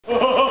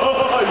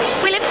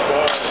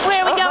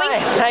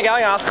you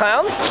going, ass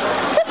clowns?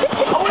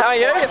 How are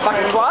you, you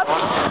fucking slut?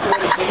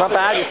 Not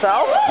bad,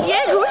 yourself?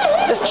 Yeah, good.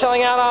 Just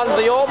chilling out under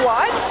the orb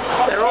lights.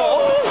 They're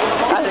all,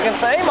 as you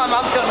can see, my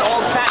mum's got an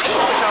orb tanny,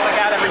 which I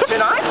look at every 2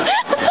 nights.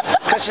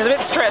 Because she's a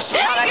bit stressed. She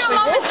can't actually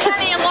walk. Your mum is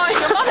tanny alone.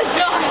 Your mum is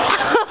not.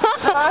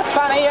 That's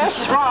funny, yeah,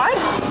 she's right.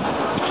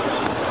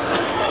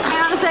 Hang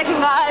on a second,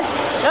 guys.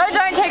 No,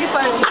 don't take a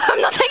photo.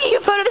 I'm not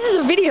taking a photo. This is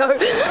a video.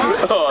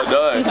 Oh,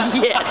 no.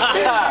 Yes.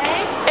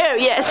 Oh,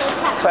 yes.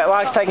 Wait,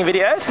 Lark's taking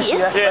videos?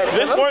 Yes. Yeah,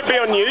 this won't be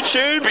on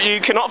YouTube. You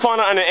cannot find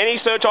it under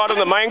any search item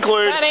that may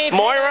include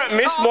Moira,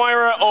 Miss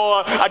Moira,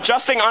 or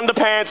adjusting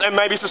underpants and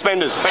maybe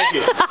suspenders. Thank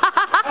you. and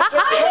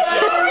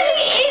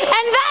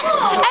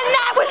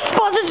that was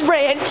Spoz's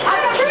rant. Oh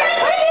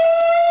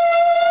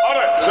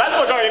no, that's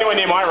not going anywhere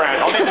near my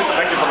rant. I'll need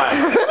disinfectant from that.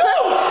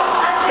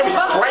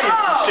 Great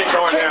shit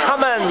going now.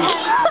 Cummins.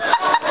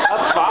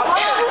 That's fast.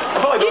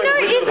 You know,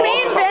 it's me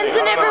and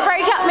Benson ever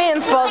break up, me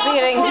and Spoz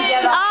getting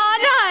together. Oh,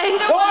 no.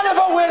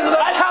 Wonderful wizard,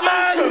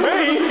 Cummins!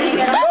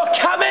 You're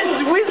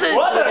Cummins wizard!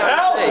 What the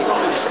hell?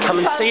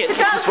 Come and see it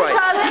this way.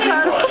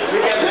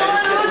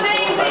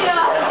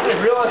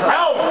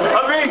 Help!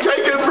 I'm being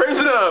taken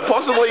prisoner,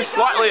 possibly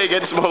slightly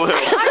against my will. I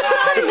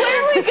know,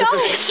 where are we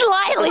going?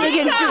 Slightly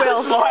against your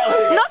will.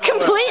 Slightly. Not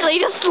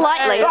completely, just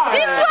slightly.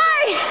 This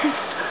way!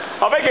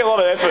 I'm making a lot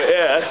of effort,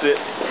 yeah, that's it.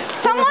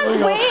 Someone's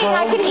weeing,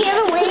 I can hear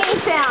the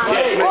weeing sound.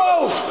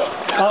 Whoa!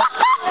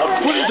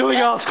 What are you doing,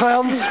 ass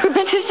clowns?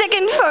 That's the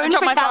second phone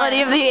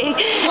fatality of the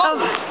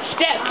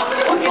step.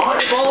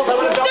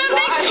 The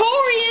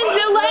Victorians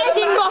are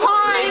lagging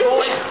behind.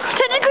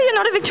 Technically, you're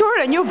not a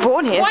Victorian. You're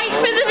born here. Wait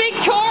for the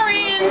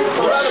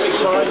Victorians.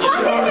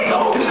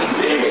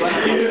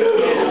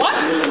 What?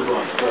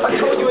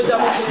 I told you a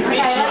double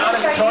Victorian.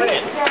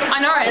 I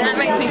know, and that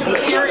makes me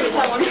furious.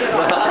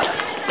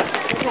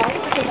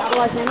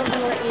 Otherwise, they're not going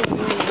to let you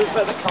use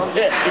the convict.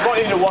 Yeah, you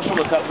might need to wash all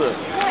the cups there.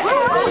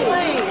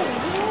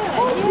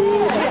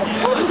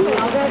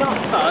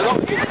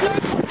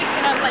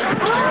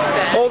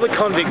 All the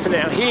convicts are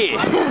now here.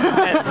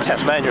 And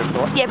Tasmania, of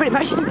course. Yeah, pretty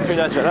much. Who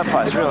knows about that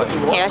place, really?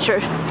 Yeah,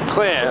 true.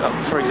 Claire,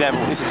 for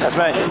example, this is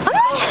Tasmania. I'm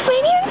not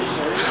Tasmanian.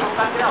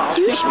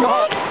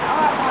 Douchebag.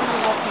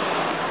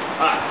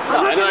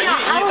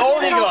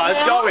 All you guys,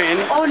 go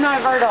in. Oh no,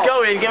 Rudolph.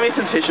 Go in, give me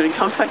some tissue and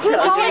come back out.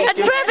 That's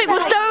perfect.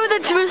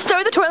 We'll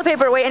stow the toilet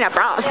paper away in our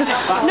bras.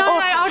 No,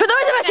 for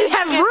those of us who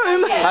have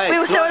room, we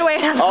will stow it away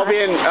in our bras. I'll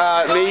be in,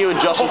 me, you and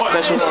Josh's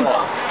special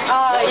spot.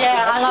 Oh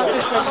yeah, I love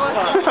this special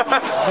spot.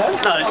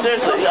 No,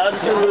 seriously, I'll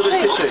just do a little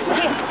bit of tissue.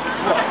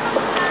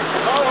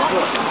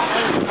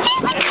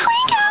 It's a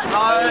Cranka!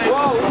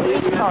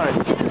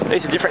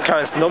 These are different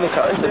cones, normal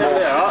cones.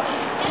 Yeah,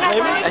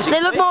 right.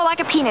 They look more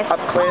like a penis. Up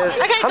Claire's.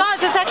 Okay,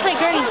 guys, it's actually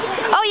green.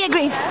 Oh yeah,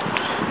 green.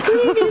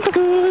 Green is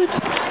good.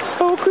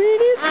 Oh,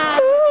 green is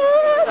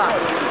good.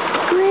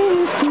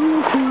 Green is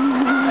good.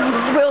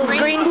 Well,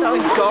 green is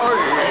go.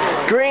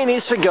 Green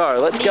is for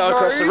go. Let's go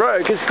across the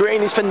road because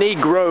green is for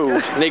negro.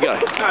 Nego.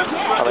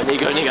 Hello,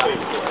 nego.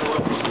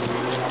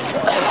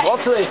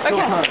 Lots of these. Okay,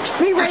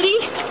 are you ready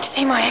to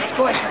see my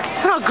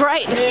ex-boyfriend? Oh,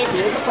 great.